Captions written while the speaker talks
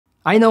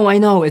I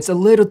know, it's a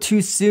little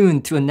too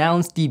soon to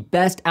announce the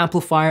best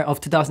amplifier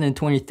of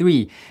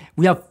 2023.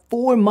 We have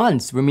 4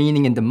 months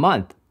remaining in the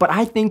month, but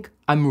I think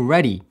I'm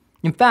ready.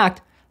 In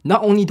fact,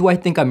 not only do I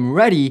think I'm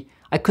ready,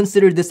 I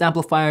consider this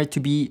amplifier to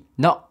be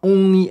not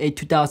only a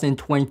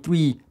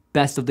 2023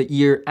 best of the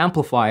year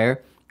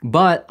amplifier,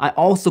 but I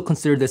also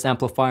consider this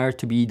amplifier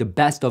to be the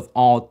best of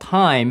all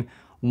time,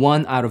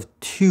 1 out of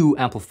 2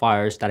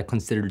 amplifiers that I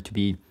consider to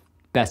be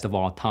best of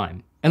all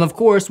time. And of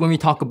course, when we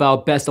talk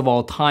about best of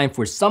all time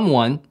for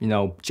someone,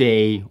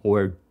 Jay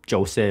or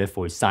Joseph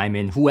or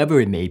Simon,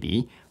 whoever it may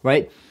be,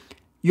 right?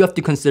 You have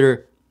to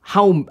consider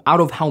out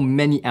of how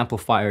many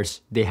amplifiers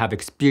they have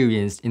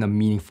experienced in a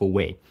meaningful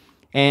way.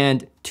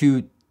 And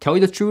to tell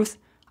you the truth,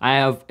 I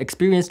have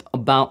experienced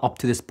about up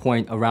to this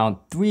point around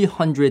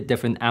 300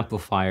 different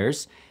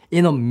amplifiers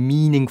in a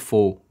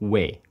meaningful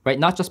way, right?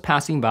 Not just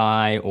passing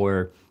by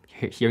or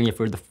hearing it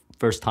for the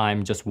first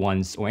time just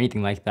once or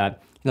anything like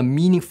that. In a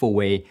meaningful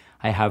way,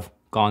 I have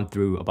gone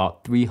through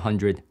about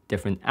 300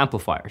 different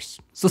amplifiers.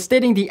 So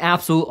stating the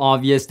absolute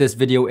obvious, this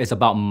video is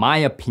about my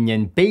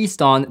opinion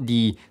based on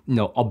the,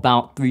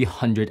 about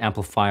 300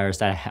 amplifiers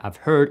that I have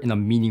heard in a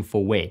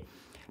meaningful way.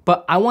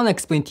 But I want to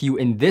explain to you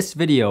in this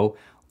video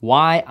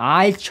why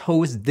I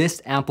chose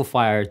this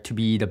amplifier to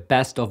be the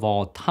best of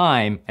all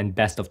time and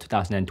best of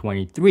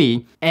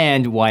 2023,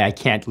 and why I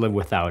can't live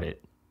without it.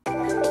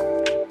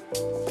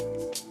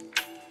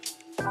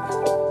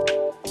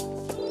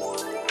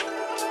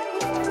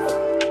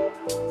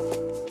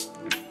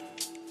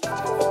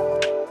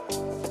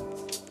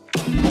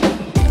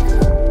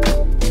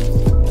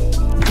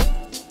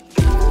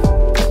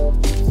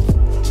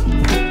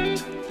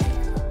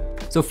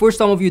 So for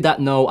some of you that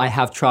know, I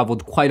have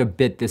traveled quite a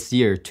bit this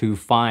year to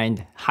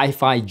find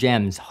hi-fi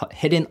gems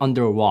hidden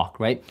under a rock,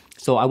 right?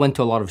 So I went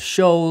to a lot of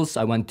shows,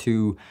 I went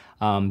to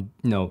a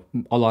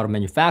lot of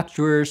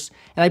manufacturers,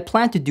 and I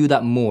plan to do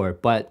that more,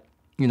 but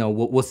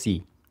we'll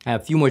see. I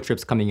have a few more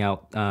trips coming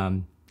out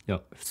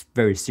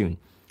very soon.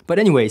 But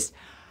anyways,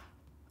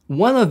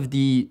 one of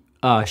the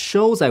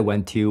shows I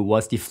went to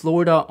was the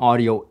Florida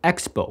Audio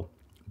Expo.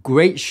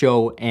 Great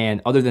show,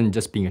 and other than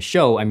just being a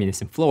show, I mean,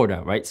 it's in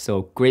Florida, right?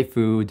 So great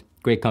food,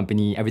 great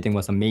company, everything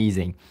was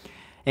amazing.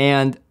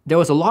 And there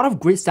was a lot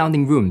of great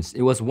sounding rooms.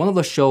 It was one of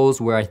the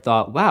shows where I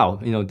thought, wow,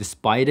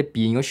 despite it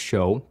being a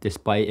show,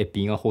 despite it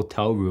being a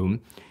hotel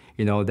room,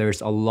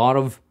 there's a lot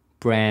of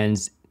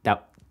brands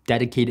that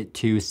dedicated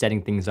to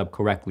setting things up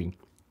correctly.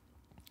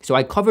 So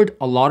I covered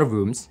a lot of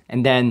rooms,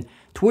 and then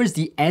towards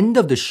the end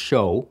of the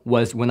show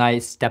was when I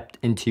stepped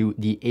into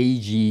the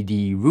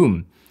AGD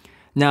room.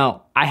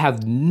 Now, I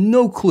have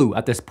no clue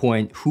at this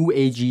point who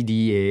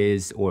AGD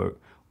is or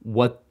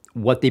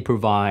what they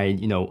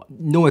provide,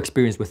 no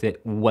experience with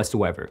it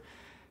whatsoever.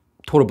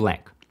 Total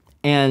blank.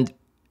 And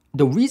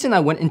the reason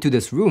I went into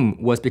this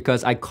room was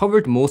because I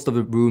covered most of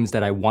the rooms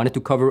that I wanted to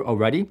cover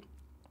already.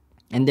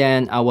 And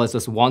then I was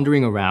just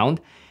wandering around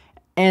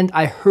and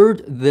I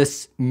heard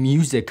this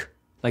music,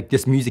 like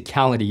this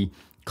musicality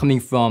coming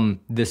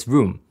from this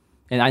room.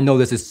 And I know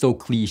this is so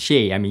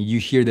cliche. I mean, you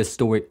hear this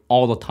story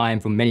all the time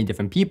from many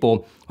different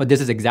people, but this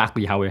is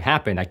exactly how it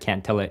happened. I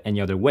can't tell it any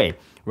other way,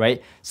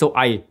 right? So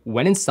I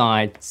went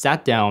inside,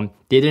 sat down.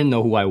 They didn't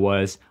know who I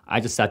was.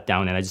 I just sat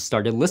down and I just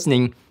started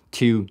listening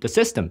to the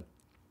system.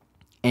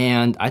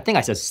 And I think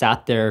I just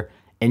sat there,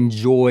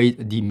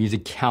 enjoyed the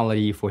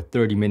musicality for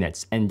 30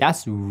 minutes. And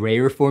that's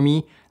rare for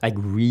me, like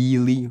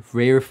really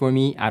rare for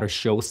me at a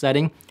show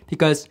setting,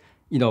 because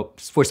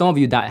for some of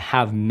you that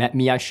have met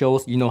me at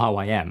shows, you know how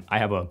I am. I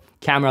have a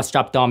camera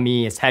strapped on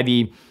me, it's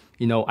heavy.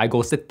 I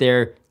go sit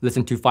there,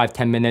 listen to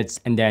 5-10 minutes,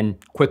 and then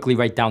quickly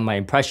write down my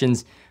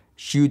impressions,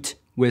 shoot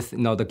with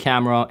the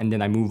camera, and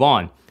then I move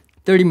on.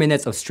 30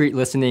 minutes of straight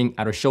listening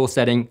at a show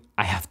setting,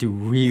 I have to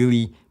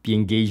really be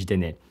engaged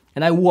in it.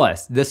 And I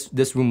was.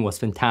 This room was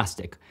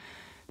fantastic.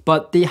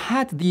 But they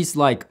had these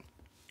like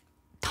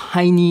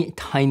tiny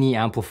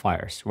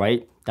amplifiers,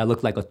 right? That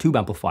looked like a tube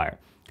amplifier.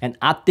 And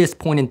at this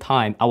point in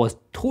time, I was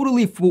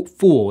totally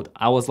fooled.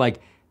 I was like,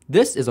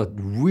 this is a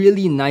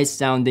really nice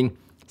sounding,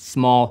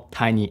 small,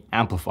 tiny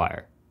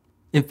amplifier.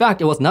 In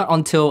fact, it was not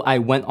until I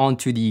went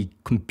onto the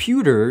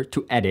computer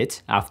to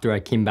edit after I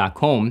came back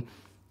home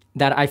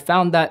that I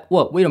found that,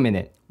 wait a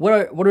minute,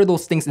 what are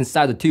those things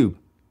inside the tube?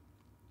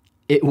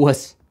 It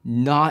was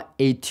not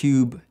a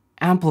tube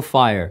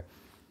amplifier.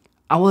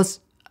 I was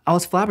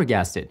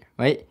flabbergasted,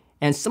 right?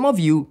 And some of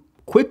you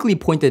quickly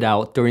pointed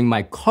out during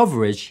my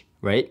coverage,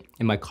 right?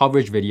 In my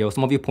coverage video,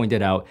 some of you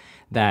pointed out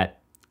that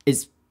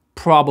it's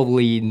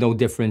probably no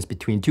difference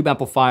between tube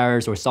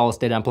amplifiers or solid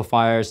state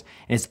amplifiers,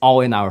 and it's all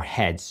in our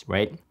heads,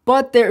 right?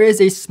 But there is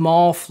a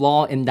small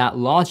flaw in that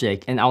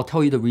logic, and I'll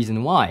tell you the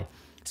reason why.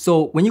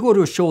 So when you go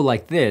to a show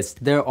like this,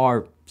 there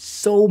are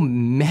so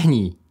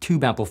many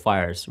tube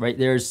amplifiers, right?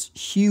 There's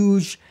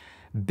huge,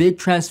 big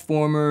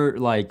transformer,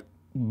 like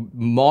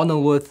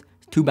monolith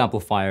tube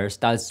amplifiers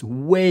that's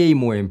way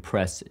more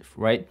impressive,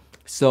 right?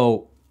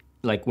 So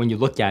like when you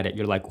look at it,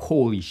 you're like,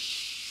 holy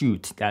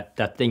shoot,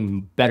 that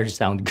thing better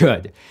sound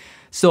good.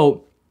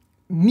 So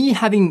me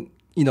having,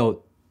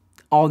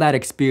 all that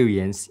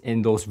experience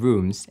in those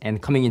rooms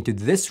and coming into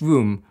this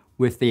room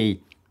with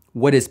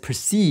what is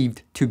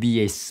perceived to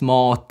be a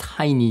small,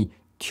 tiny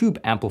tube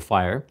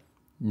amplifier.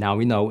 Now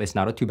we know it's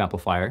not a tube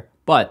amplifier,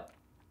 but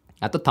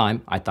at the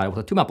time, I thought it was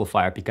a tube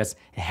amplifier because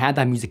it had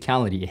that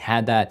musicality, it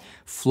had that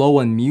flow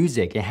on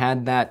music, it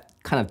had that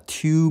kind of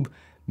tube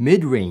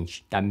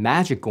mid-range, that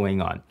magic going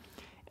on.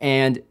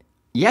 And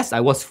yes,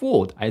 I was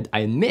fooled. I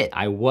admit,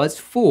 I was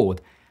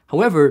fooled.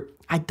 However,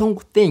 I don't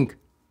think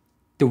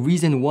the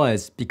reason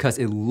was because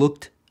it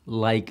looked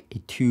like a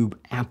tube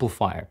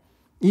amplifier.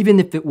 Even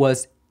if it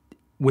was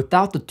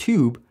without the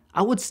tube,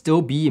 I would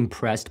still be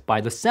impressed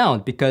by the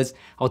sound because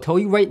I'll tell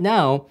you right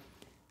now,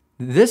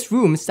 this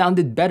room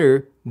sounded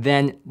better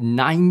than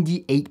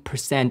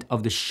 98%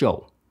 of the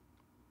show.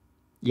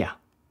 Yeah.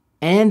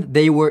 And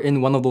they were in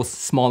one of those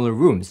smaller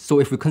rooms. So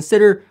if we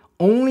consider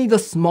only the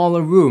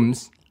smaller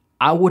rooms,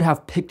 I would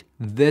have picked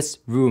this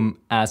room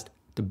as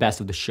the best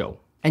of the show.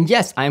 And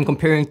yes, I am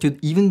comparing to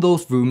even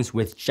those rooms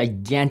with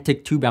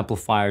gigantic tube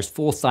amplifiers,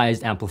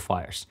 full-sized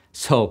amplifiers.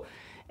 So,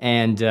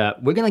 and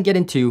we're gonna get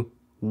into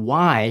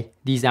why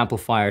these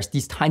amplifiers,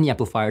 these tiny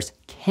amplifiers,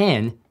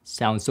 can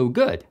sound so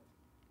good.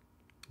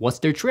 What's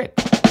their trick?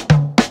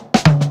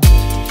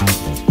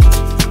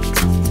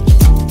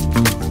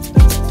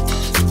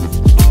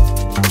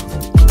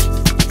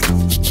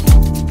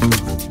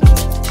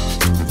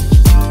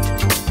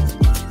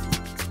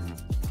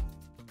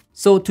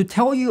 So to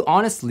tell you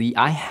honestly,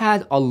 I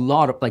had a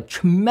lot of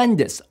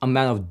tremendous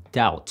amount of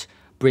doubt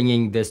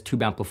bringing this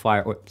tube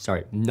amplifier, or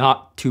sorry,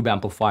 not tube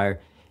amplifier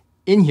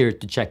in here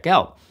to check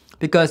out.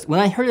 Because when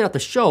I heard it at the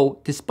show,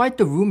 despite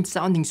the room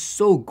sounding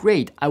so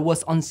great, I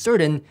was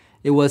uncertain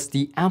it was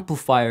the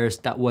amplifiers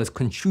that was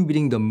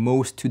contributing the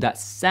most to that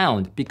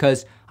sound,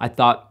 because I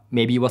thought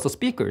maybe it was the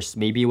speakers,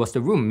 maybe it was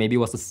the room, maybe it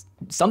was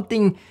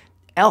something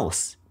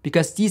else.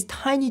 Because these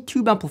tiny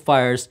tube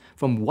amplifiers,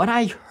 from what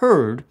I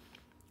heard,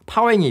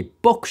 powering a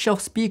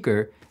bookshelf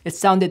speaker, it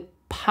sounded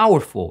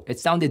powerful, it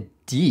sounded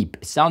deep,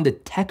 it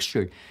sounded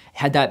textured, it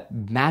had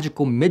that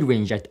magical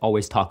mid-range I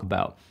always talk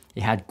about.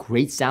 It had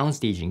great sound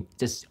staging,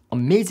 just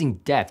amazing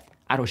depth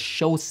at a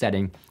show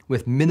setting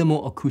with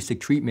minimal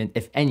acoustic treatment,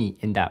 if any,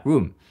 in that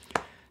room.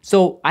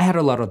 So I had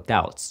a lot of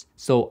doubts.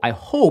 So I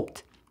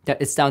hoped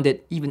that it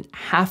sounded even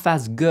half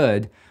as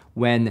good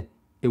when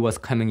it was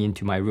coming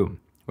into my room,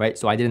 right?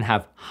 So I didn't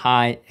have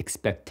high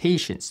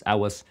expectations. I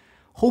was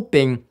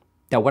hoping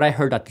that what I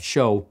heard at the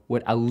show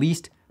would at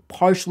least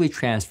partially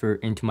transfer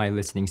into my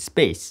listening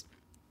space.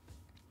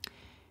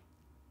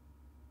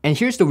 And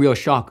here's the real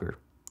shocker.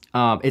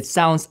 It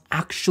sounds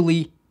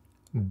actually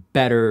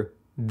better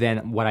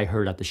than what I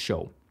heard at the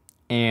show.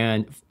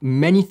 And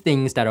many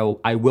things that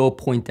I will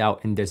point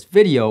out in this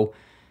video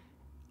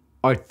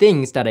are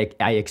things that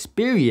I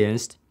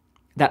experienced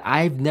that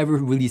I've never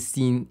really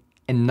seen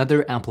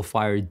another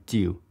amplifier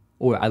do,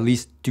 or at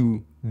least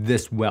do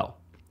this well,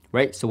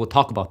 right? So we'll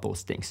talk about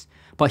those things.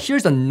 But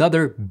here's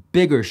another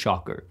bigger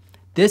shocker.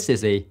 This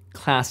is a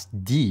Class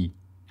D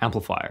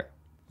amplifier.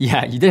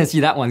 Yeah, you didn't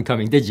see that one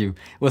coming, did you?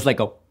 It was like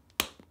a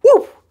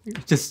woo,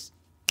 just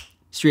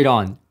straight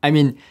on. I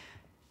mean,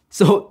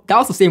 so that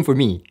was the same for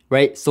me,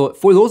 right? So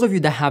for those of you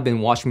that have been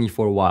watching me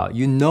for a while,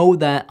 you know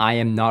that I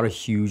am not a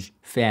huge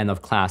fan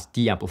of Class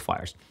D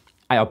amplifiers.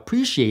 I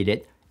appreciate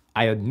it.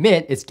 I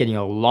admit it's getting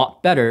a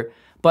lot better,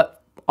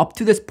 but up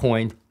to this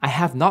point, I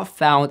have not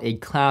found a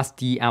Class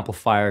D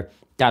amplifier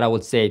that I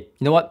would say, you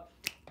know what?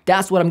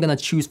 That's what I'm gonna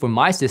choose for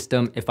my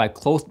system if I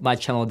close my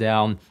channel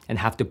down and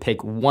have to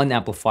pick one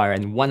amplifier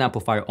and one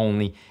amplifier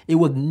only. It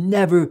would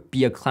never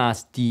be a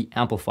Class D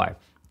amplifier.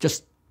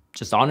 Just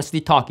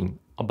honestly talking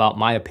about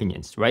my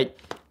opinions, right?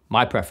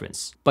 My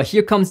preference. But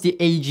here comes the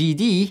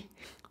AGD,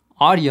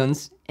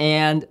 Audions,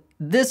 and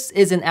this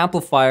is an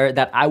amplifier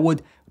that I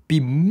would be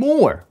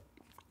more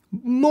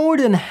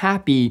than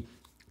happy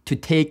to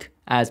take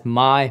as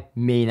my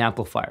main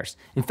amplifiers.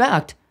 In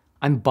fact,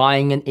 I'm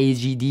buying an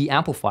AGD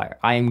amplifier.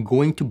 I am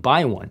going to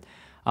buy one.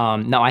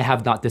 Now I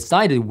have not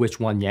decided which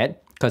one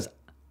yet because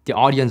the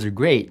Audions are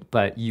great,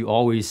 but you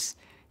always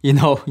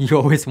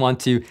want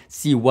to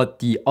see what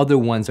the other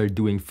ones are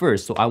doing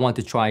first. So I want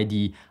to try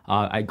the,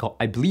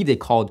 I believe they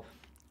called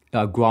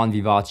Grand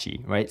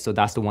Vivace, right? So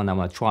that's the one I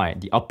want to try,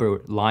 the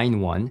upper line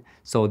one.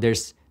 So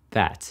there's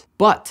that.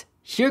 But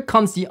here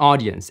comes the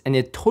Audions, and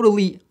it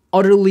totally,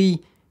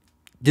 utterly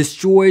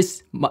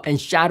destroys and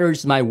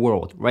shatters my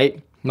world,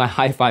 right? My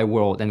hi-fi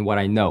world and what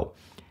I know.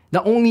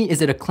 Not only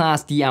is it a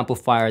Class D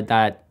amplifier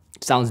that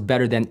sounds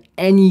better than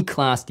any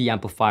Class D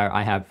amplifier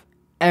I have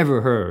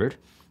ever heard,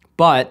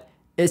 but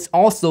it's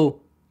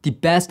also the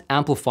best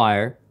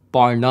amplifier,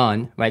 bar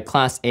none, right?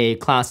 Class A,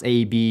 Class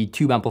AB,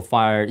 tube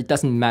amplifier, it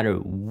doesn't matter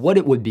what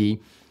it would be.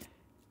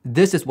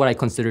 This is what I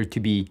consider to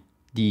be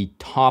the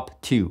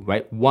top two,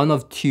 right? One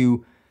of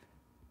two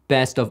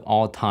best of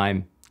all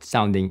time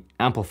sounding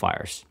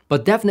amplifiers.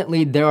 But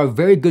definitely there are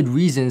very good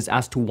reasons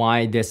as to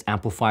why this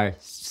amplifier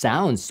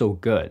sounds so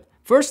good.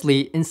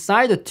 Firstly,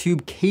 inside the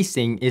tube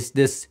casing is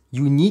this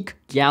unique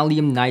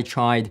gallium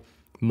nitride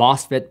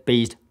MOSFET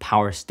based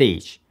power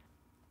stage.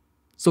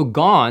 So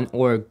GON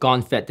or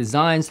GON-FET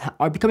designs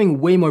are becoming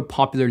way more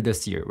popular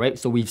this year, right?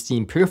 So we've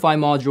seen Purify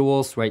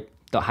modules, right?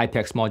 The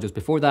HyperX modules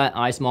before that,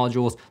 ICE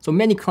modules, so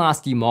many Class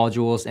D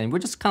modules, and we're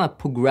just kind of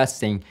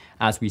progressing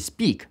as we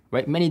speak,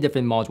 right? Many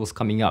different modules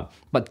coming up.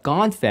 But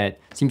GON-FET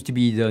seems to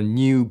be the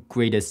new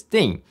greatest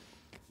thing.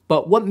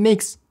 But what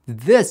makes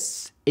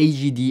this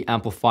AGD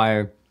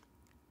amplifier,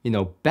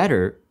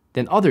 better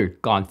than other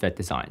GON-FET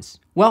designs?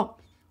 Well,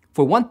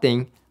 for one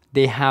thing,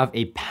 they have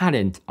a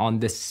patent on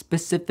this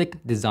specific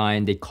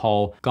design they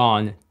call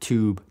GON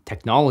tube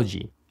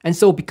technology. And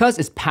so because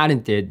it's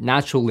patented,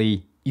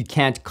 naturally, you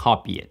can't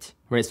copy it,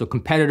 right? So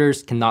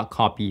competitors cannot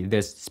copy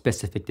this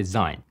specific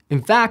design.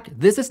 In fact,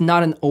 this is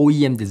not an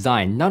OEM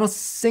design. Not a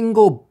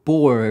single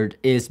board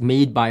is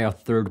made by a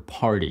third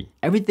party.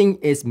 Everything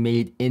is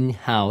made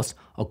in-house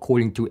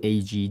according to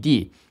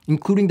AGD,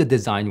 including the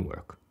design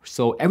work.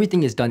 So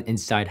everything is done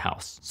inside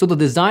house. So the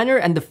designer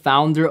and the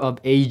founder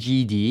of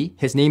AGD,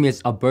 his name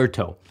is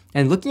Alberto.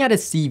 And looking at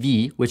his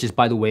CV, which is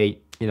by the way,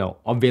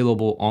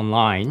 available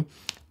online,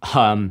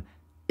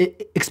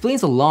 it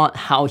explains a lot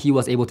how he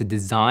was able to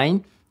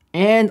design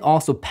and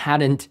also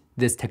patent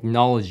this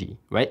technology,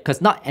 right? Because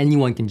not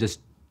anyone can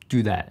just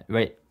do that,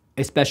 right?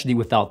 Especially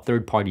without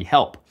third-party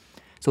help.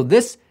 So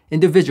this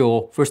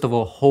individual, first of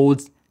all,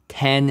 holds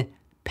 10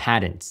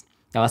 patents.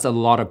 Now that's a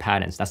lot of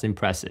patents, that's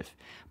impressive.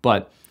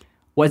 But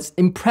what's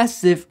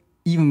impressive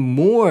even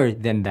more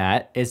than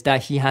that is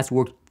that he has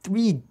worked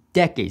 3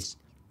 decades,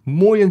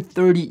 more than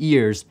 30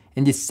 years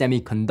in the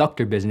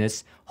semiconductor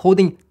business,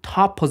 holding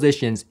top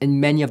positions in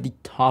many of the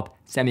top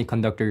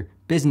semiconductor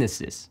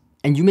businesses.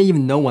 And you may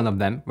even know one of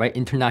them, right?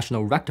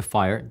 International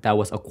Rectifier that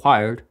was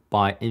acquired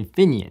by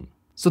Infineon.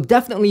 So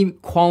definitely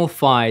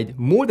qualified,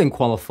 more than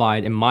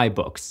qualified in my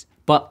books.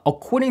 But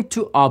according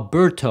to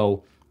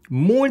Alberto,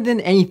 more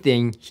than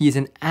anything, he is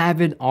an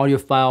avid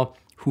audiophile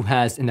who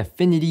has an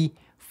affinity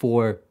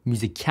for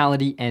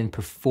musicality and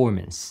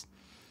performance.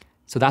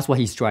 So that's what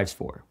he strives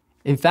for.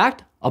 In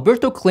fact,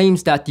 Alberto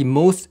claims that the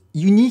most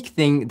unique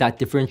thing that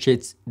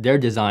differentiates their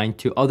design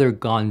to other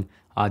GON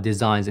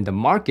designs in the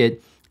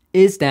market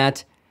is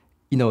that,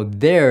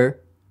 their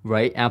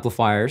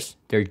amplifiers,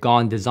 their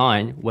GON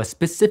design was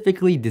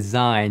specifically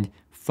designed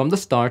from the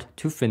start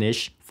to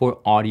finish for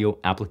audio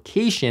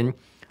application,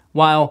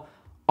 while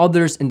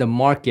others in the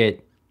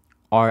market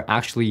are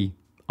actually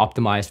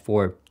optimized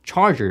for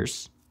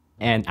chargers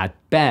and at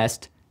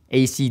best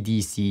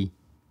AC/DC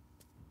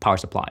power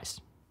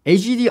supplies.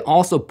 AGD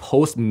also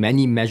posts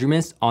many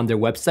measurements on their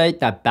website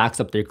that backs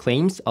up their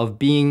claims of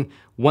being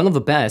one of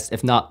the best,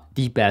 if not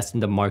the best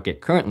in the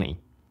market currently.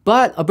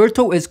 But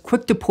Alberto is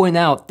quick to point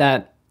out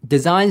that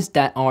designs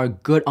that are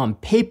good on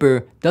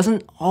paper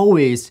doesn't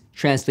always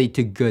translate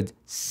to good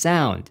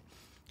sound.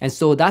 And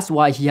so that's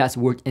why he has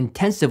worked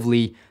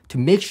intensively to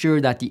make sure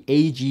that the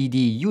AGD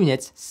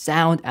units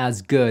sound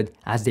as good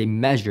as they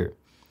measure.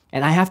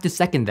 And I have to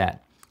second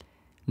that.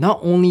 Not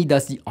only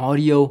does the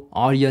audio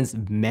audience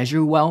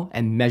measure well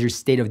and measure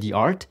state of the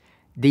art,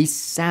 they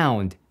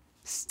sound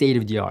state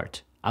of the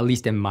art, at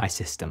least in my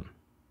system.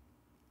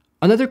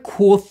 Another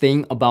cool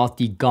thing about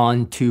the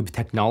GON tube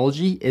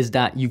technology is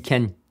that you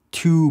can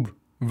tube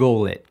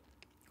roll it,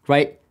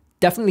 right?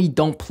 Definitely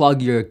don't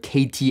plug your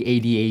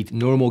KT88,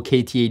 normal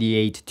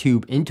KT88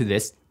 tube into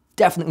this.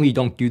 Definitely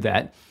don't do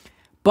that.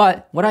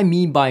 But what I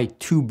mean by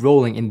tube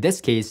rolling in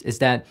this case is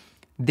that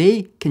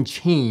they can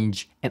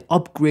change and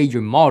upgrade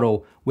your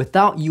model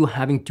without you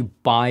having to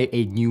buy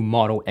a new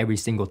model every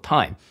single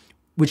time,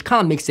 which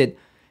kind of makes it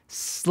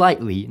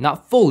slightly,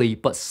 not fully,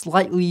 but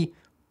slightly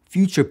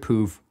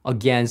future-proof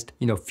against,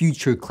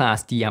 future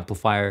Class D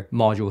amplifier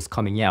modules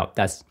coming out.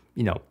 That's,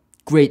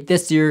 great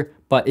this year,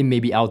 but it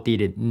may be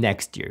outdated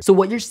next year. So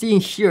what you're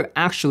seeing here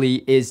actually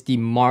is the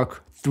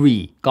Mark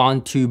III,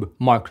 GON Tube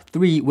Mark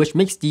III, which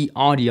makes the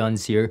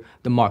Audions here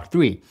the Mark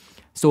III.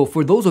 So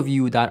for those of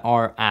you that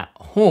are at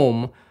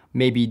home,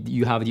 maybe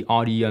you have the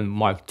Audion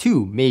Mark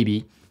II,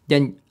 maybe,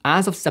 then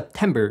as of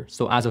September,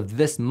 so as of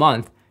this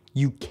month,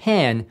 you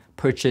can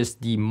purchase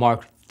the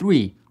Mark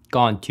III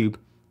GON Tube,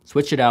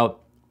 switch it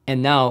out,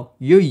 and now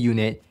your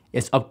unit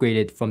is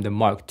upgraded from the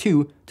Mark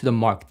II to the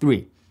Mark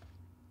III.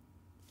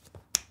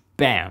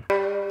 Bam!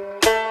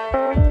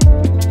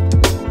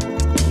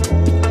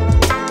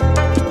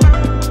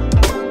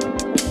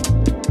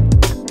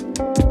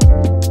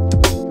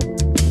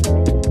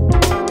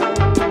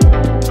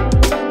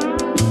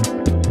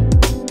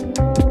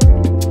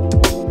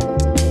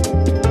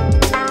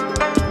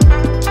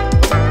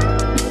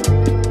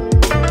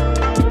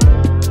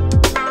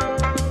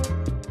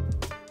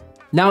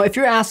 Now, if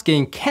you're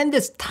asking, can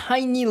this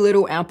tiny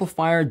little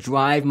amplifier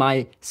drive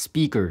my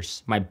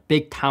speakers, my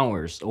big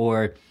towers,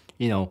 or,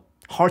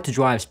 hard to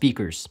drive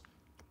speakers?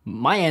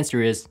 My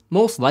answer is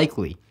most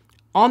likely.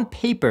 On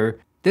paper,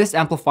 this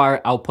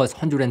amplifier outputs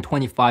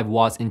 125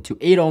 watts into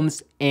 8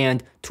 ohms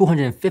and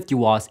 250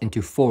 watts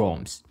into 4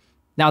 ohms.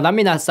 Now, that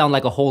may not sound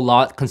like a whole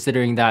lot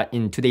considering that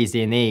in today's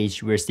day and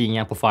age, we're seeing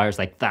amplifiers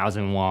like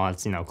 1000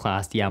 watts,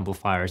 Class D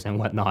amplifiers and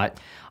whatnot.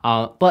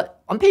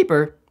 But on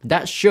paper,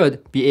 that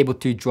should be able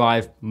to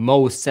drive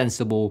most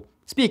sensible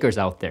speakers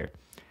out there.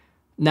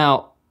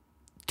 Now,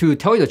 to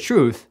tell you the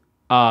truth,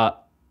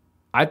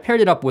 I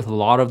paired it up with a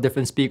lot of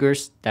different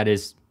speakers that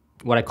is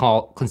what I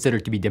consider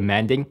to be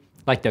demanding,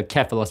 like the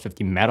KEF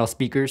LS50 metal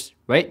speakers,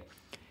 right?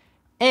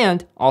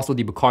 And also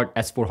the Bucard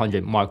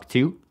S400 Mark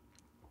II.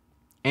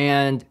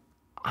 And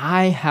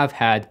I have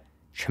had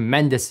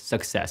tremendous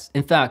success.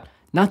 In fact,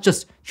 not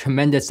just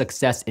tremendous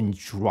success in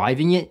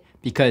driving it,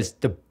 because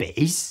the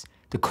bass,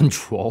 the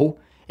control,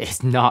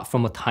 is not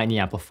from a tiny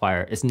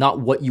amplifier. It's not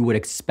what you would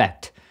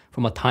expect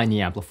from a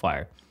tiny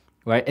amplifier,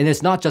 right? And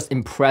it's not just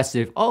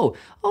impressive, oh,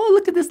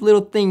 look at this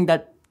little thing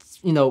that,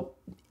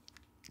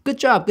 good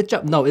job.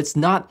 No, it's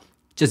not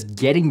just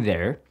getting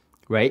there,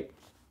 right?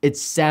 It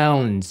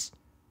sounds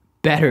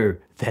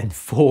better than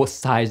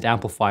full-sized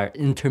amplifier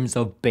in terms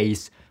of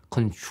bass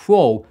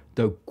control,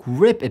 the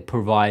grip it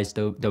provides,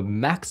 the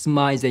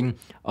maximizing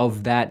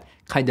of that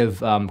kind of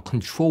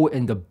control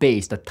in the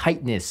bass, the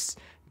tightness,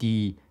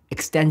 the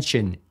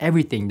extension,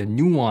 everything, the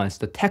nuance,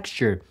 the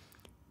texture.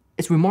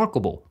 It's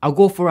remarkable. I'll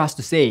go for us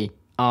to say,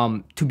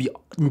 to be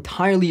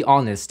entirely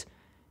honest,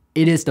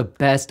 it is the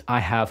best I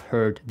have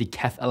heard the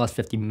KEF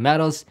LS50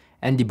 metals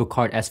and the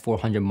Bucard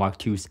S400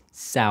 Mark II's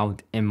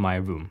sound in my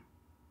room.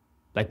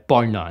 Like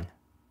bar none.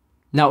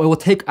 Now, it will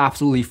take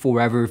absolutely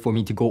forever for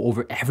me to go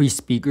over every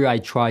speaker I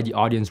try the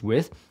Audions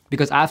with,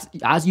 because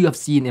as you have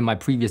seen in my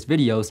previous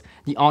videos,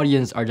 the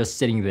Audions are just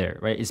sitting there,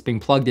 right? It's being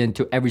plugged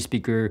into every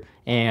speaker,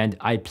 and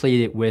I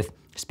played it with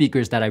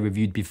speakers that I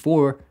reviewed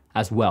before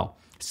as well.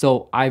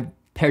 So I've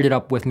paired it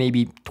up with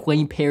maybe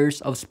 20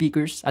 pairs of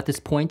speakers at this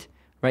point,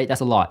 right?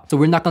 That's a lot. So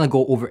we're not gonna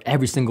go over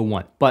every single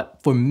one, but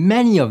for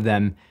many of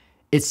them,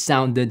 it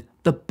sounded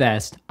the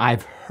best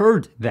I've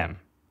heard them.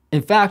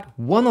 In fact,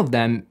 one of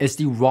them is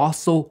the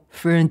Rosso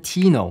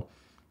Fiorentino.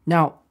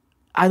 Now,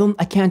 I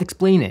can't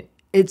explain it.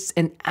 It's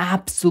an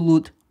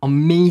absolute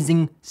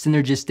amazing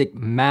synergistic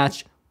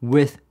match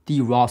with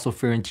the Rosso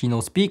Fiorentino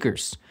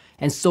speakers.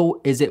 And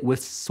so is it with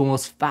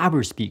Sonos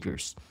Faber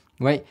speakers,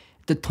 right?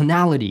 The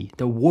tonality,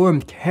 the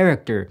warm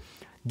character,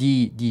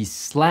 the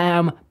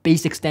slam,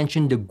 bass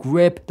extension, the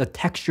grip, the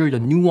texture, the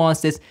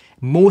nuances,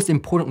 most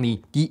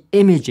importantly, the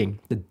imaging,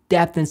 the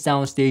depth in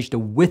soundstage, the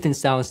width in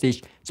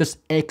soundstage just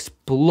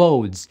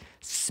explodes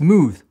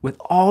smooth with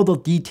all the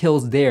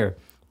details there.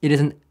 It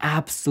is an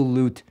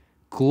absolute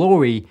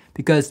glory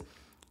because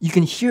you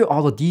can hear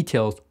all the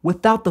details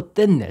without the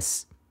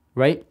thinness,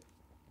 right?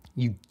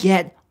 You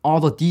get all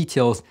the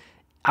details.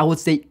 I would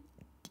say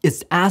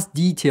it's as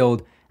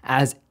detailed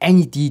as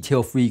any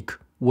detail freak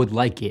would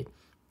like it,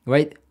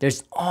 right?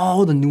 There's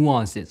all the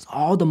nuances,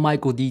 all the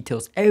micro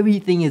details,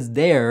 everything is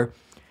there,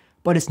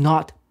 but it's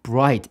not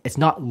bright, it's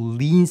not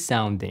lean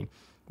sounding,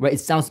 right? It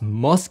sounds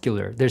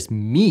muscular, there's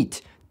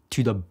meat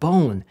to the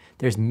bone,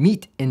 there's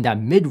meat in that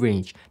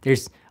mid-range,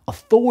 there's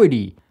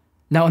authority.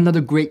 Now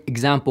another great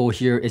example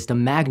here is the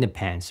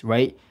Magnepans,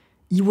 right?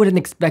 You wouldn't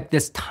expect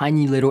this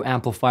tiny little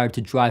amplifier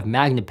to drive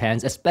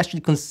Magnepans,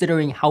 especially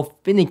considering how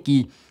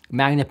finicky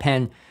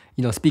Magnepan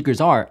speakers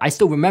are. I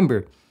still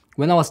remember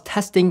when I was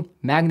testing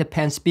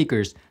Magnepan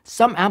speakers,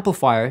 some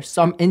amplifiers,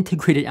 some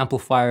integrated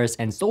amplifiers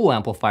and solo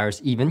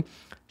amplifiers even,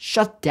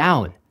 shut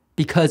down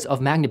because of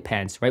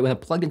Magnepans, right? When I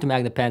plugged into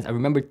Magnepans, I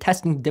remember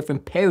testing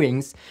different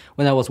pairings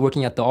when I was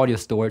working at the audio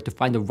store to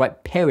find the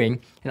right pairing.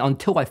 And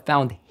until I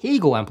found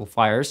Hagel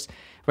amplifiers,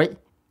 right?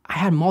 I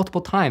had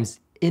multiple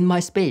times in my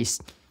space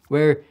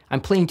where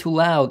I'm playing too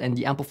loud and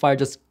the amplifier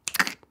just,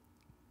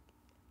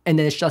 and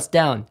then it shuts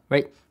down,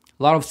 right?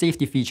 A lot of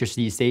safety features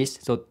these days,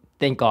 so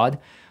thank God.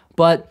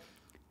 But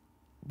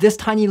this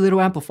tiny little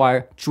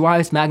amplifier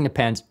drives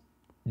Magnepans,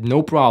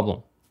 no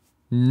problem.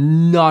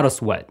 Not a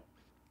sweat.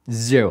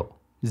 Zero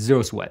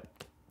sweat.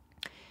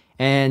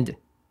 And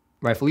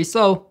rightfully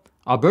so,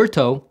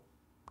 Alberto,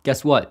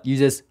 guess what?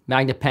 Uses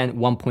Magnepan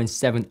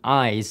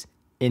 1.7i's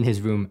in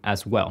his room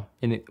as well,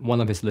 in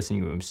one of his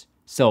listening rooms.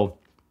 So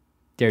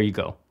there you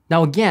go.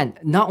 Now again,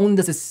 not only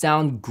does it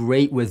sound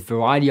great with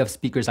variety of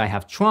speakers I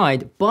have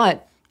tried,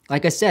 but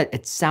like I said,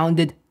 it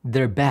sounded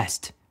their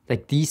best.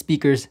 Like these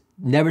speakers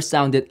never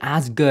sounded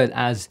as good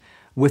as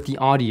with the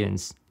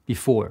Audions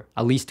before,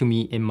 at least to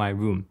me in my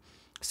room.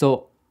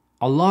 So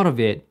a lot of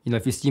it,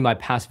 if you see my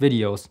past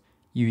videos,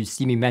 you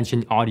see me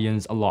mention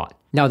Audions a lot.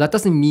 Now that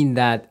doesn't mean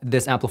that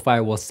this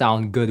amplifier will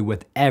sound good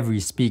with every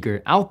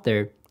speaker out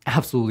there.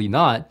 Absolutely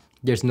not.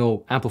 There's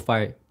no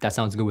amplifier that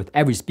sounds good with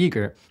every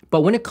speaker.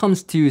 But when it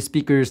comes to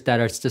speakers that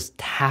are just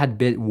tad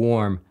bit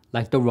warm,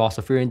 like the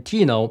Rosso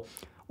Fiorentino,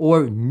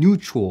 or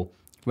neutral,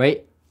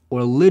 right? Or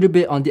a little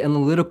bit on the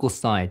analytical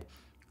side,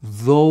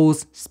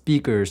 those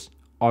speakers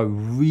are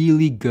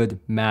really good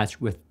match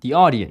with the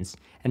Audions.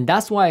 And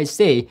that's why I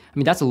say,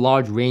 that's a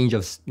large range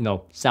of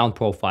sound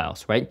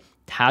profiles, right?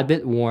 Tad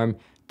bit warm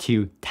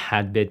to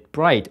tad bit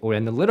bright or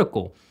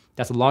analytical.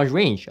 That's a large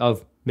range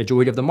of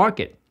majority of the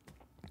market.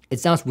 It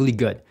sounds really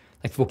good.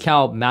 Like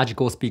Vocal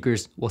Magical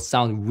speakers will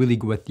sound really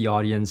good with the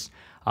Audions.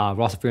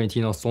 Rossa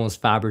Fiorentino, Sonus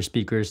Faber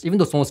speakers. Even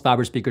though Sonus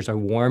Faber speakers are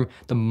warm,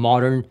 the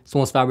modern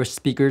Sonus Faber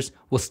speakers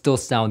will still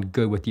sound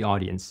good with the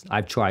audience.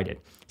 I've tried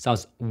it.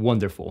 Sounds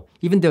wonderful.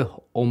 Even the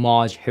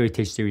Homage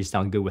Heritage series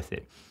sound good with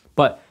it.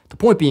 But the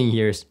point being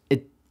here is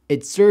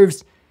it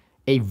serves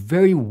a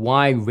very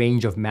wide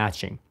range of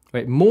matching,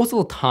 right? Most of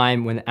the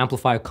time when an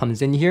amplifier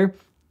comes in here,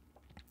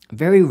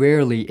 very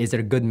rarely is it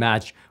a good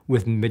match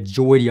with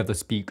majority of the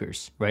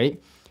speakers,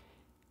 right?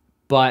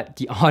 But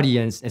the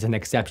audience is an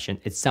exception.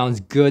 It sounds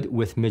good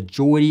with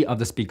majority of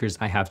the speakers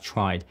I have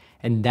tried,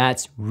 and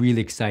that's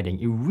really exciting.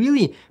 It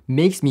really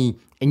makes me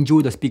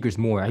enjoy the speakers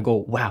more. I go,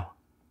 wow,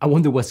 I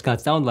wonder what it's gonna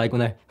sound like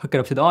when I hook it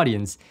up to the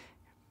audience.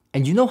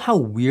 And you know how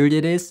weird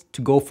it is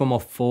to go from a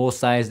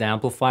full-sized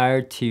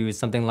amplifier to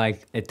something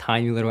like a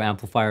tiny little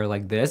amplifier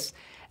like this,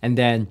 and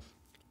then,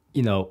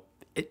 you know,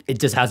 it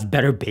just has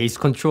better bass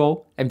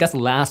control. And that's the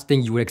last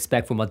thing you would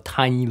expect from a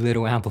tiny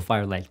little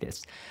amplifier like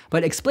this.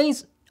 But it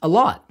explains a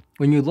lot.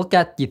 When you look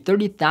at the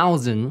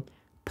 30,000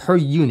 per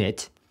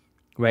unit,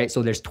 right?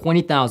 So there's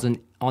 20,000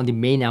 on the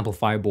main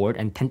amplifier board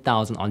and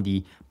 10,000 on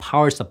the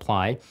power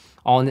supply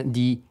on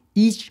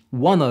each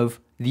one of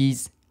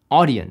these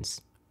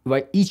Audions,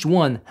 right? Each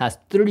one has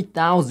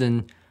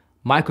 30,000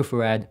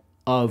 microfarad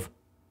of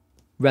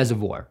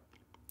reservoir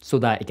so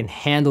that it can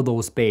handle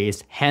those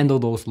bass, handle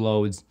those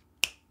loads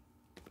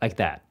like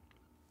that.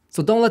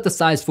 So don't let the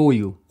size fool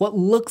you. What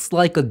looks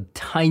like a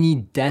tiny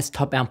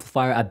desktop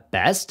amplifier at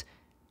best,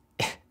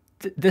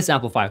 this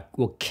amplifier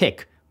will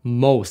kick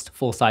most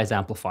full-size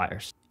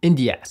amplifiers in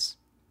the ass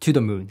to the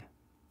moon.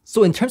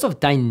 So in terms of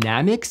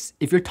dynamics,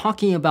 if you're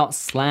talking about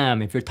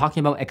slam, if you're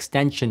talking about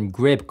extension,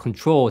 grip,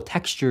 control,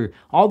 texture,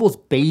 all those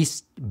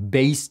base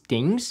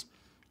things,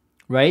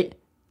 right?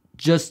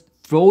 Just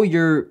throw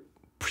your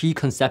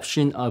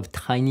preconception of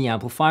tiny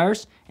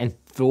amplifiers and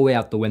throw it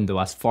out the window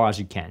as far as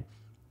you can.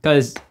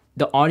 Because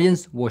the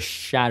audience will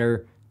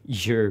shatter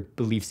your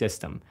belief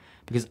system.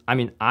 Because, I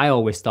mean, I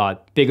always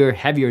thought bigger,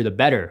 heavier, the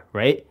better,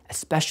 right?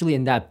 Especially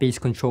in that bass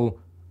control,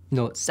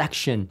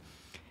 section.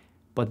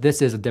 But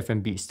this is a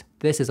different beast.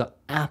 This is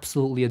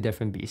absolutely a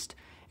different beast.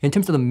 In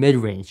terms of the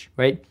mid-range,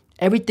 right?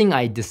 Everything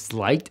I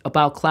disliked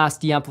about Class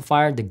D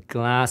amplifier, the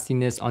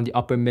glassiness on the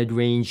upper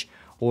mid-range,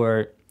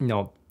 or,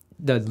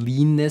 the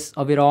leanness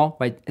of it all,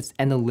 right? It's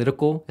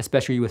analytical,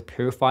 especially with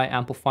Purify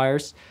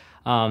amplifiers.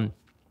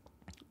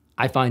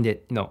 I find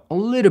it, a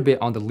little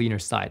bit on the leaner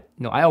side.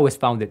 I always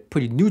found it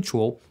pretty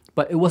neutral,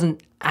 but it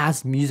wasn't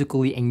as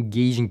musically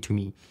engaging to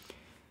me.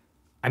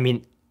 I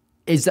mean,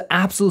 it's an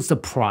absolute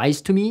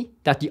surprise to me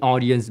that the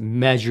Audions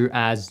measure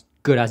as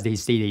good as they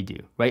say they do,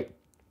 right?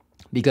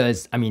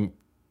 Because, I mean,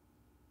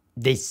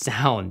 they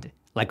sound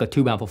like a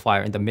tube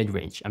amplifier in the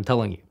mid-range, I'm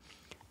telling you.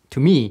 To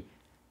me,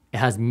 it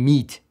has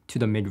meat to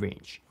the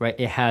mid-range, right?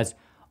 It has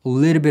a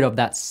little bit of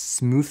that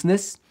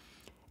smoothness,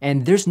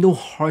 and there's no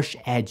harsh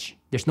edge.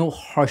 There's no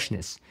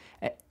harshness.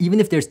 Even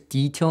if there's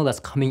detail that's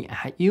coming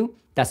at you,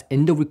 that's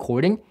in the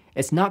recording,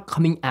 it's not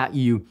coming at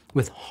you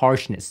with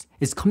harshness.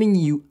 It's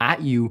coming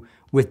at you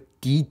with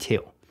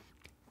detail.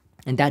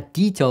 And that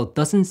detail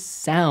doesn't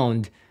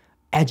sound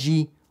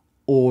edgy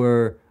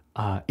or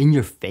in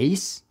your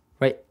face,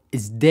 right?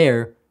 It's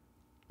there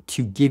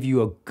to give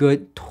you a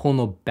good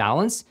tonal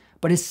balance,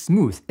 but it's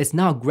smooth. It's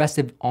not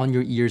aggressive on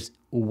your ears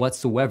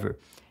whatsoever,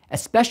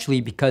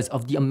 especially because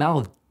of the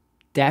amount of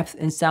depth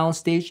in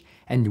soundstage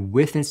and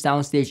width in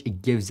soundstage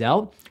it gives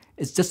out.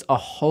 It's just a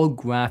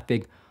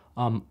holographic,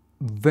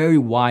 very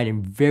wide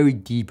and very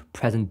deep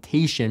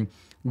presentation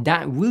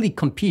that really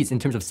competes in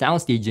terms of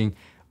sound staging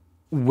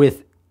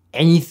with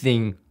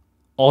anything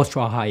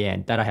ultra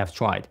high-end that I have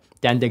tried.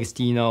 Dan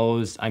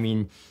D'Agostino's, I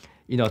mean,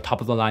 top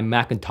of the line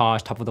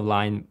Macintosh, top of the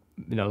line,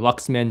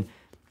 Luxman.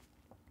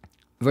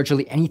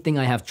 Virtually anything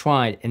I have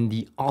tried in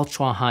the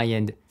ultra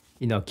high-end,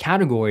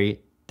 category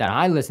that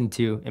I listen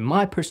to in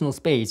my personal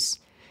space,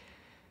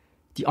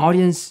 the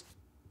Audions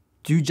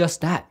do just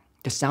that.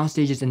 The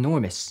soundstage is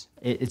enormous.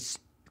 It's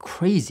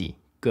crazy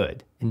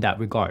good in that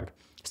regard.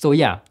 So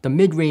yeah, the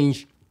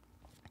mid-range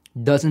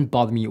doesn't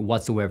bother me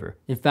whatsoever.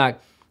 In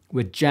fact,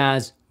 with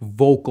jazz,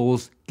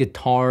 vocals,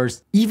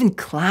 guitars, even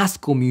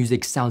classical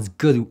music sounds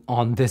good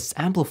on this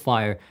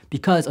amplifier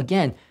because,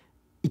 again,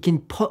 it can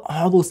put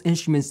all those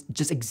instruments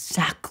just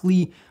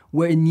exactly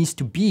where it needs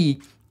to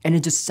be, and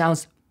it just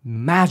sounds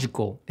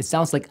magical. It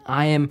sounds like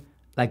I am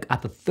like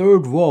at the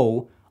third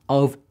row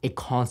of a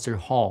concert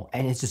hall,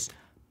 and it's just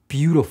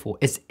beautiful.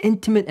 It's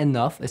intimate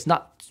enough. It's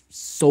not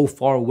so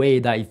far away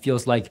that it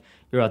feels like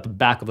you're at the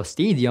back of a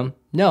stadium.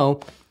 No,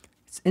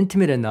 it's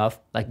intimate enough,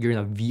 like you're in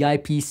a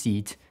VIP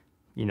seat,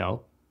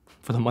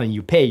 for the money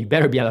you pay, you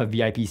better be at a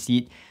VIP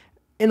seat.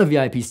 In a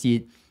VIP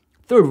seat,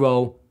 third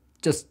row,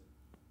 just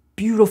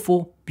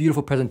beautiful,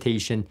 beautiful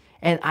presentation.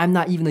 And I'm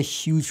not even a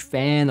huge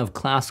fan of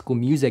classical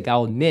music,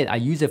 I'll admit. I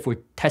use it for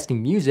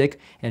testing music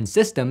and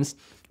systems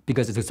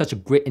because it's such a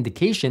great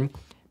indication,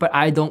 but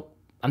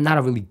I'm not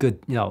a really good,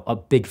 a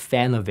big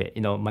fan of it.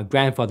 My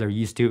grandfather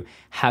used to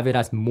have it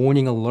as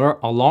morning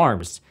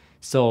alarms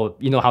So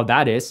you know how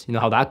that is, you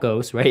know how that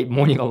goes, right?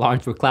 Morning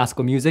alarms for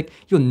classical music,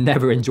 you'll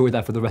never enjoy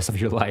that for the rest of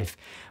your life.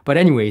 But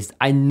anyways,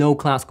 I know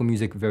classical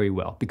music very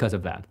well because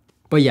of that.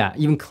 But yeah,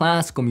 even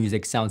classical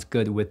music sounds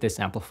good with this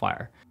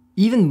amplifier.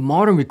 Even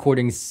modern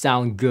recordings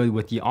sound good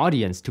with the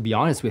audience, to be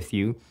honest with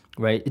you,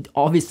 right? It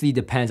obviously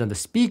depends on the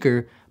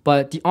speaker,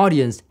 but the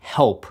audience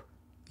help,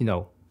 you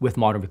know, with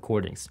modern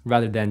recordings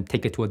rather than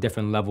take it to a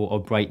different level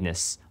of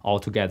brightness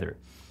altogether.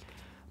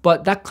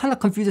 But that kind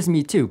of confuses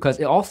me too, because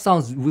it all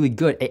sounds really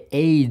good. It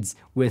aids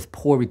with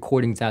poor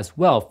recordings as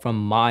well from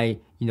my,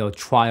 you know,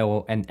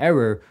 trial and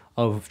error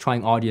of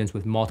trying Audions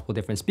with multiple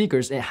different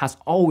speakers. It has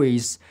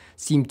always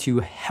seemed to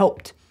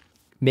help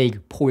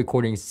make poor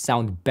recordings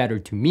sound better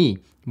to me,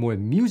 more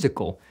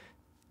musical,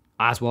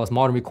 as well as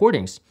modern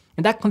recordings.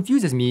 And that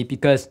confuses me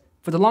because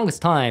for the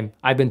longest time,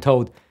 I've been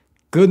told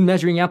good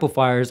measuring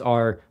amplifiers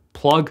are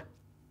plug,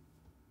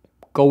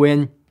 go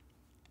in,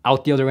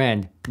 out the other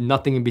end,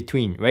 nothing in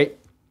between, right?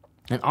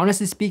 And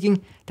honestly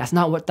speaking, that's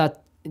not what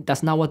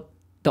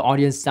the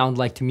audience sounds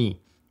like to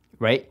me,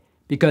 right?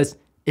 Because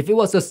if it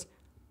was just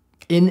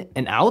in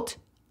and out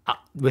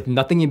with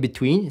nothing in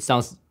between, it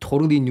sounds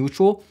totally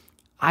neutral,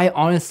 I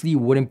honestly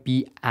wouldn't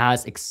be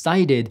as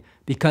excited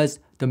because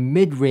the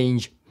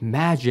mid-range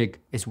magic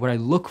is what I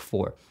look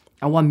for.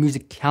 I want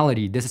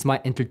musicality. This is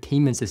my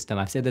entertainment system.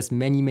 I've said this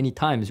many, many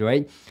times,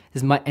 right?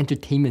 This is my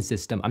entertainment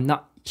system. I'm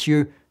not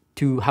here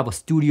to have a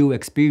studio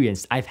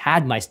experience. I've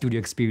had my studio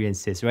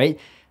experiences, right?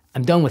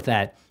 I'm done with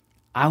that.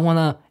 I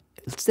wanna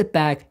sit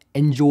back,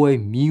 enjoy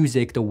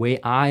music the way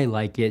I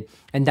like it,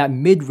 and that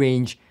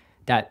mid-range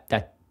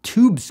that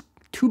tube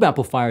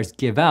amplifiers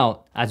give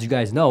out, as you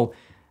guys know,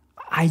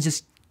 I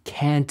just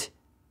can't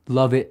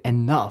love it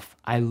enough.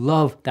 I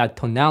love that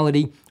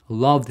tonality, I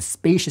love the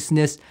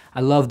spaciousness, I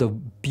love the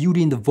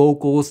beauty in the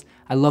vocals,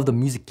 I love the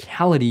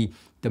musicality,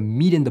 the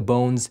meat in the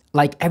bones.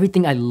 Like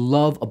everything I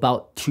love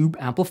about tube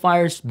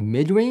amplifiers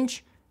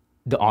mid-range,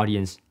 the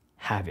Audions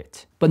have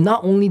it. But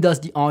not only does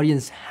the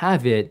Audience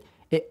have it,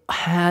 it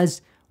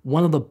has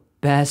one of the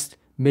best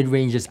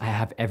mid-ranges I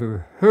have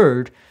ever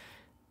heard,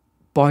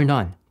 bar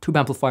none, tube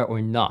amplifier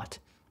or not.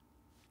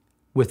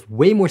 With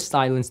way more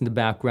silence in the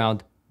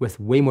background, with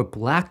way more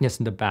blackness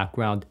in the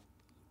background,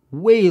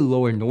 way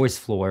lower noise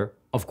floor,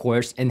 of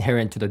course,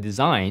 inherent to the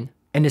design,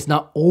 and it's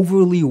not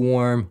overly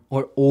warm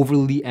or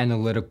overly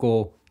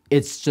analytical.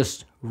 It's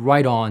just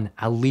right on,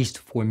 at least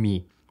for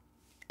me.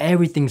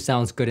 Everything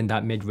sounds good in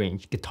that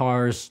mid-range.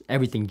 Guitars,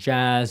 everything,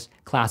 jazz,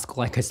 classical,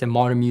 like I said,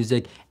 modern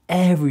music,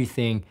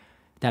 everything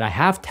that I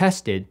have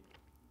tested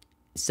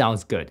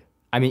sounds good.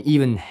 I mean,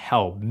 even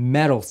hell,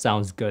 metal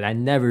sounds good. I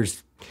never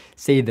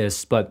say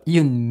this, but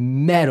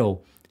even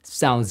metal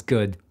sounds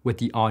good with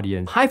the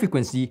Audion. High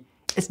frequency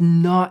is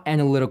not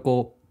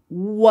analytical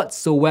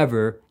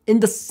whatsoever in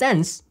the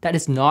sense that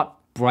it's not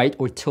bright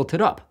or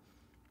tilted up,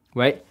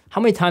 right?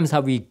 How many times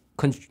have we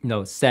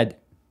said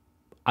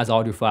as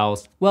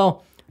audiophiles,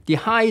 well, the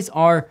highs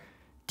are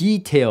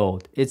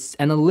detailed, it's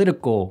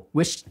analytical,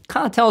 which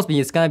kind of tells me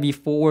it's gonna be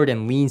forward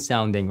and lean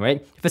sounding,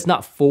 right? If it's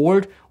not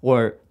forward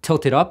or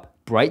tilted up,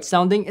 bright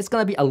sounding, it's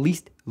gonna be at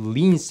least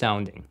lean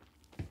sounding,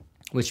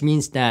 which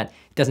means that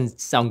it doesn't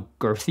sound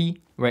girthy,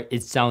 right?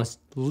 It sounds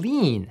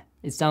lean.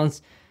 It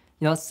sounds,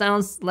 it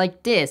sounds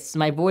like this.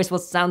 My voice will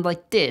sound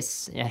like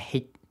this.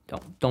 I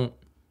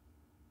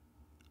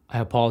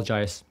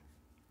apologize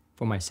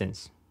for my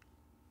sins.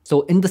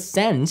 So in the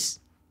sense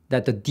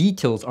that the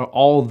details are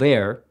all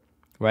there,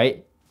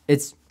 right?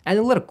 It's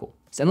analytical.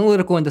 It's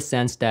analytical in the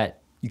sense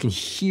that you can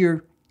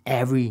hear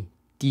every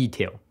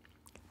detail,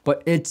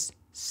 but it's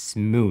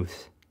smooth,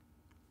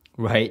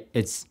 right?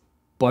 It's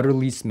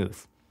butterly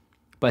smooth,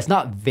 but it's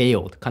not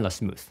veiled kind of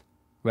smooth,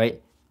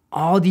 right?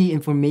 All the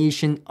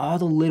information, all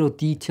the little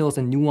details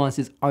and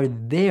nuances are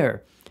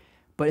there,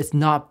 but it's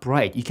not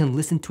bright. You can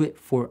listen to it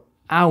for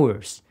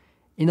hours.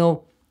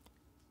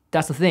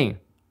 That's the thing.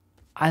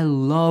 I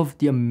love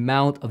the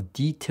amount of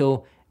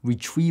detail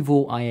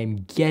retrieval I am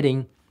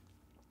getting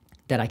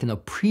that I can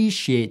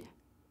appreciate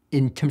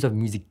in terms of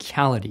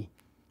musicality,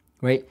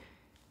 right?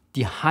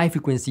 The high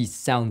frequency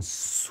sounds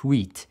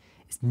sweet.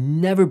 It's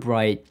never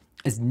bright.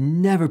 It's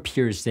never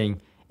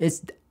piercing.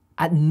 It's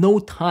at no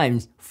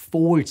times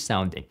forward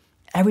sounding.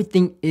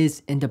 Everything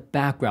is in the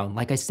background.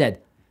 Like I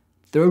said,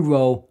 third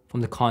row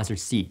from the concert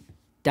seat.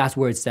 That's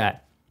where it's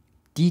at.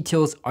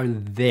 Details are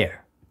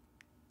there.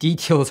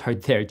 Details are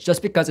there.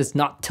 Just because it's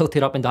not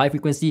tilted up in the high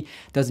frequency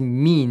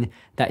doesn't mean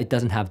that it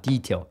doesn't have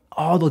detail.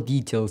 All the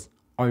details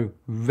are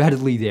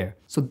readily there.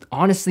 So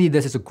honestly,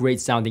 this is a great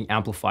sounding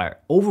amplifier.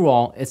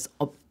 Overall, it's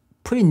a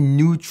pretty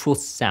neutral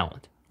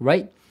sound,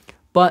 right?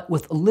 But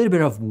with a little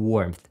bit of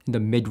warmth in the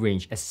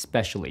mid-range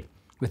especially,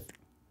 with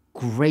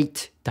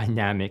great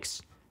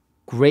dynamics,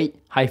 great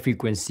high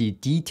frequency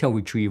detail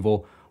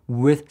retrieval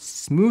with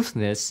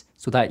smoothness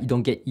so that you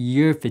don't get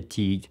ear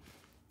fatigued.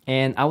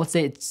 And I would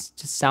say it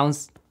just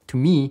sounds to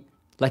me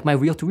like my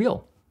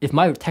reel-to-reel. If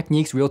my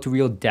Technics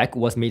reel-to-reel deck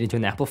was made into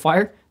an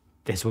amplifier,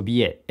 this would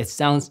be it. It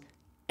sounds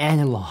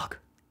analog.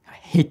 I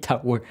hate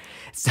that word.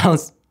 It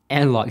sounds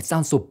analog. It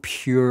sounds so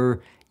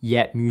pure,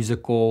 yet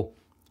musical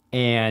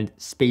and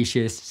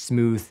spacious,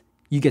 smooth.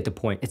 You get the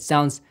point. It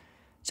sounds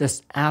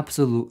just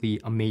absolutely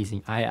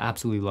amazing. I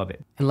absolutely love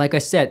it. And like I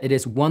said, it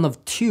is one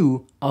of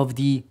two of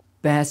the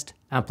best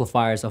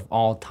amplifiers of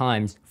all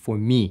times for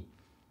me.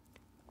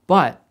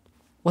 But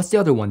what's the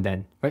other one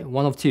then, right?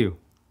 One of two.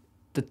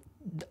 The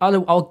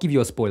other, I'll give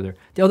you a spoiler.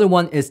 The other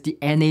one is the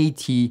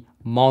NAT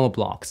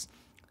monoblocks.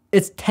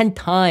 It's 10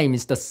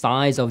 times the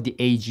size of the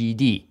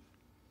AGD.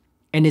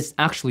 And it's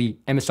actually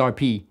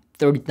MSRP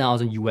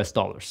 $30,000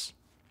 US.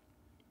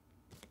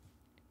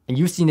 And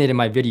you've seen it in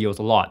my videos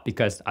a lot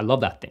because I love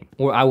that thing,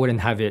 or I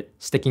wouldn't have it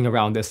sticking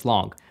around this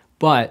long.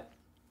 But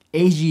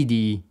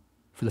AGD,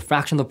 for the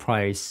fraction of the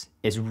price,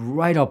 is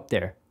right up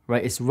there,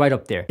 right? It's right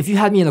up there. If you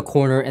had me in a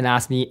corner and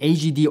asked me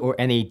AGD or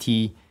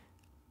NAT,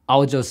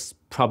 I'll just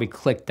probably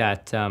click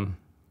that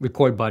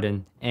record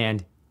button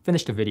and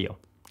finish the video.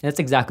 And that's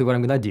exactly what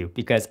I'm gonna do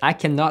because I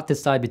cannot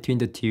decide between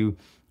the two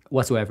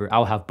whatsoever.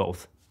 I'll have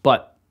both.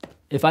 But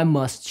if I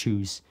must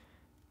choose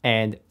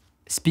and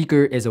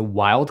speaker is a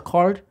wild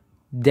card,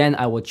 then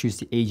I will choose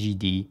the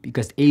AGD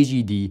because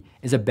AGD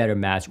is a better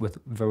match with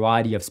a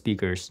variety of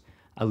speakers,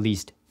 at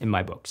least in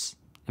my books,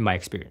 in my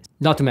experience.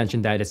 Not to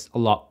mention that it's a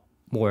lot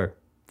more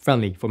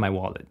friendly for my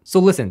wallet. So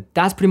listen,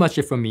 that's pretty much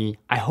it from me.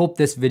 I hope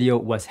this video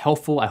was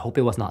helpful. I hope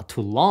it was not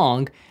too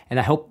long, and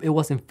I hope it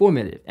was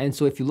informative. And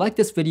so if you like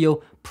this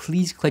video,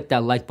 please click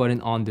that like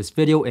button on this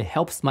video. It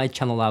helps my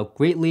channel out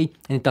greatly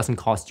and it doesn't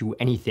cost you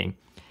anything.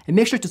 And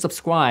make sure to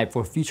subscribe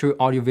for future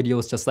audio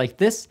videos just like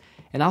this,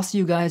 and I'll see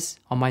you guys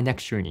on my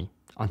next journey.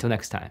 Until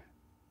next time.